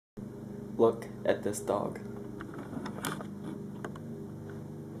Look at this dog.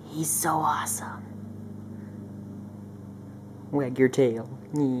 He's so awesome. Wag your tail.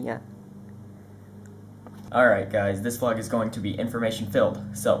 Yeah. Alright guys, this vlog is going to be information filled,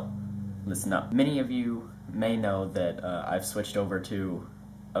 so listen up. Many of you may know that I've switched over to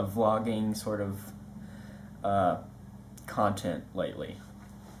a vlogging sort of content lately.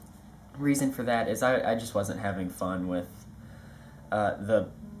 Reason for that is I just wasn't having fun with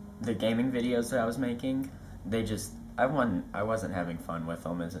the gaming videos that I was making. I wasn't having fun with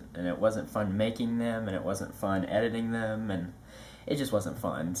them, and it wasn't fun making them, and it wasn't fun editing them, and it just wasn't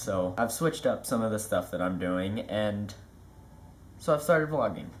fun. So I've switched up some of the stuff that I'm doing, and so I've started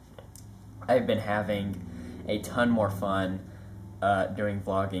vlogging. I've been having a ton more fun doing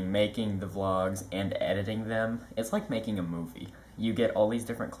vlogging, making the vlogs and editing them. It's like making a movie. You get all these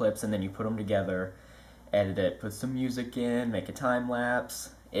different clips and then you put them together, edit it, put some music in, make a time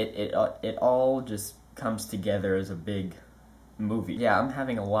lapse. It all just comes together as a big movie. Yeah, I'm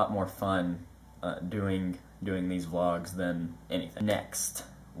having a lot more fun doing these vlogs than anything. Next.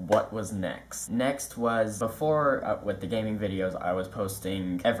 What was next? Next was, before with the gaming videos, I was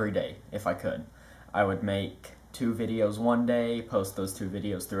posting every day if I could. I would make 2 videos one day, post those 2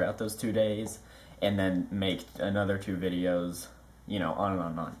 videos throughout those 2 days, and then make another 2 videos, you know, on and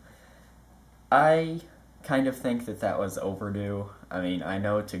on and on. I kind of think that was overdue. I mean, I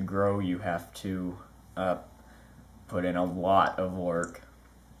know to grow you have to put in a lot of work,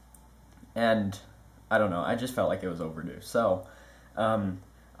 and I don't know, I just felt like it was overdue. So,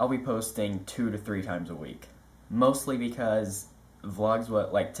 I'll be posting 2 to 3 times a week, mostly because vlogs,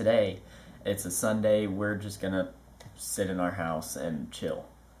 like today, it's a Sunday, we're just gonna sit in our house and chill.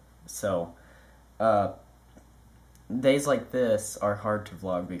 So, days like this are hard to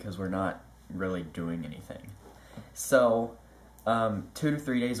vlog because we're not really doing anything. So, 2 to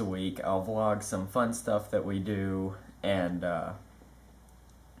 3 days a week, I'll vlog some fun stuff that we do, and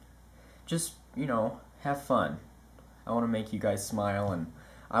just, you know, have fun. I want to make you guys smile, and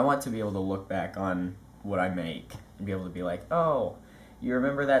I want to be able to look back on what I make and be able to be like, oh, you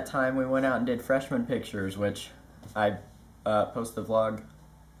remember that time we went out and did freshman pictures, which I posted the vlog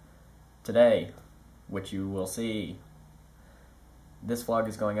today, which you will see. This vlog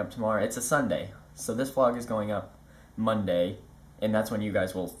is going up tomorrow. It's a Sunday, so this vlog is going up Monday, and that's when you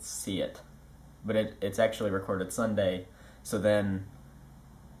guys will see it. But it's actually recorded Sunday, so then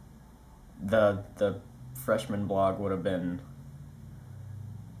the freshman vlog would have been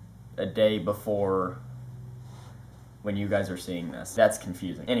a day before when you guys are seeing this. That's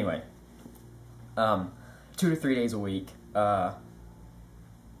confusing. Anyway, 2 to 3 days a week. I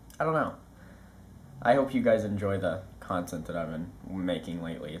don't know. I hope you guys enjoy the content that I've been making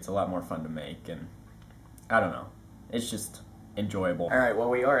lately. It's a lot more fun to make, and I don't know. It's just enjoyable. Alright, well,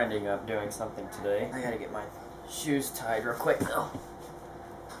 we are ending up doing something today. I gotta get my shoes tied real quick, though.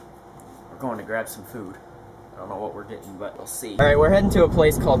 We're going to grab some food. I don't know what we're getting, but we'll see. Alright, we're heading to a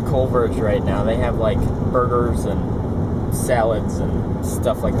place called Culver's right now. They have, like, burgers and salads and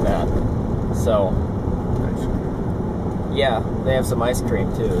stuff like that. So, yeah, they have some ice cream,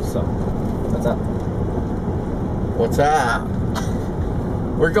 too, so. What's up? What's up?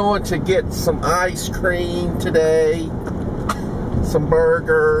 We're going to get some ice cream today, some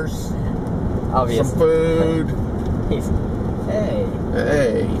burgers, obviously. Some food. Hey.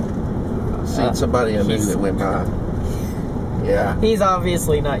 Hey. Seen somebody I knew that went by. Yeah. He's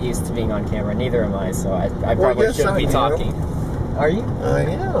obviously not used to being on camera, neither am I, so I probably shouldn't be talking. Are you? I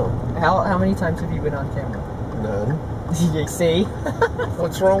am. How many times have you been on camera? None. You see?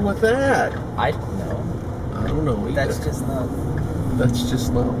 What's wrong with that? I don't know. I don't know either. That's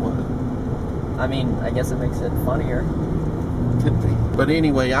just not what. I mean, I guess it makes it funnier. Could be. But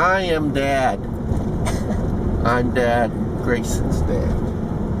anyway, I am Dad. I'm Dad. Grayson's dad.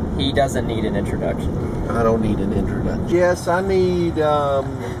 He doesn't need an introduction. I don't need an introduction. Yes, I need 2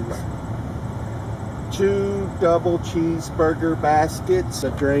 double cheeseburger baskets,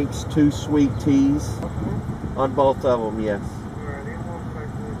 the drinks, 2 sweet teas on both of them, yes.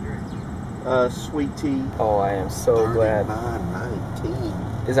 Sweet tea. Oh, I am so glad.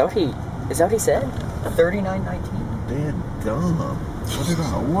 $39.19. Is that what he said? $39.19. Dead dumb. What did I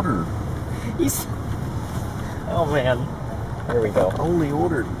order? Oh man. Here we go. I only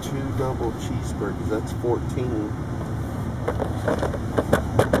ordered 2 double cheeseburgers. That's 14.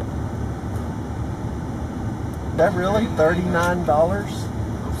 Is that really $39? I'm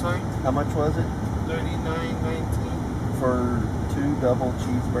sorry? How much was it? $39.19. For 2 double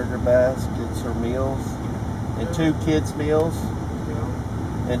cheeseburger baskets or meals, and 2 kids meals,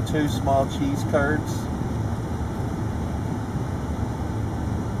 and 2 small cheese curds.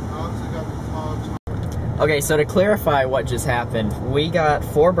 I also got Okay, so to clarify what just happened, we got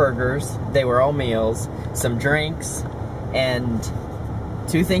 4 burgers, they were all meals, some drinks, and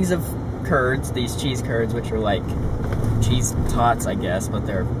 2 things of curds, these cheese curds, which are like cheese tots, I guess, but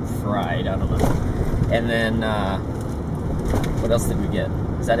they're fried, I don't know. And then, what else did we get?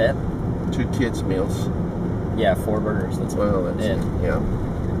 Is that it? 2 kids meals. Yeah, 4 burgers, that's it. Yeah.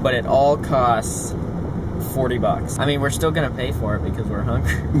 But it all costs $40. I mean, we're still gonna pay for it because we're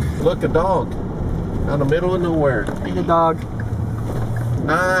hungry. Look, a dog. Out in the middle of nowhere. The dog.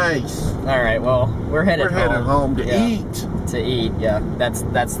 Nice. Alright, well, we're headed home to eat. To eat, yeah. That's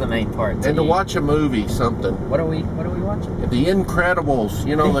the main part. And to watch a movie, something. What are we watching? The Incredibles,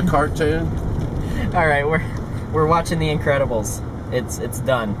 you know, the cartoon. Alright, we're watching The Incredibles. It's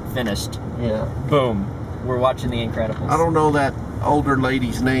done. Finished. Yeah. Boom. We're watching The Incredibles. I don't know that older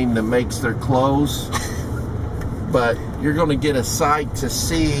lady's name that makes their clothes, but you're going to get a sight to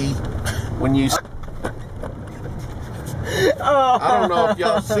see when you... Oh. I don't know if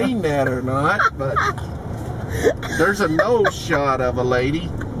y'all seen that or not, but there's a nose shot of a lady.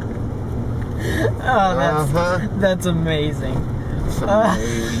 Oh, that's amazing. It's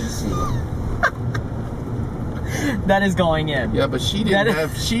amazing. That is going in. Yeah, but she didn't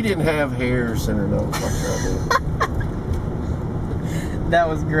have hairs in her nose like I did. That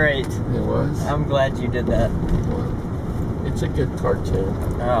was great. It was. I'm glad you did that. Well, it's a good cartoon.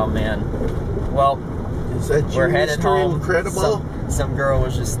 Oh man. Well, is that we're headed home. Incredible? Some girl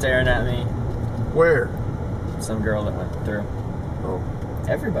was just staring at me. Where? Some girl that went through. Oh.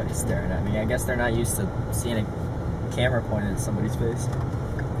 Everybody's staring at me. I guess they're not used to seeing a camera pointed at somebody's face.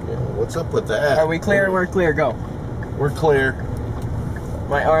 Yeah, what's up with that? Are we clear? We're clear. Go. We're clear.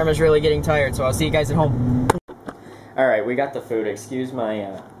 My arm is really getting tired, so I'll see you guys at home. Alright, we got the food. Excuse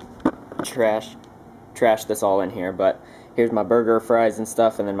my trash that's all in here, but here's my burger, fries, and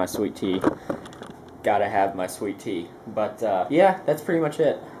stuff, and then my sweet tea. Gotta have my sweet tea. But yeah, that's pretty much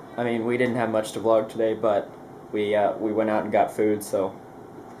it. I mean, we didn't have much to vlog today, but we went out and got food, so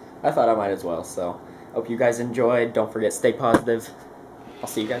I thought I might as well. So hope you guys enjoyed. Don't forget, stay positive. I'll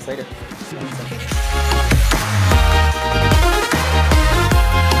see you guys later.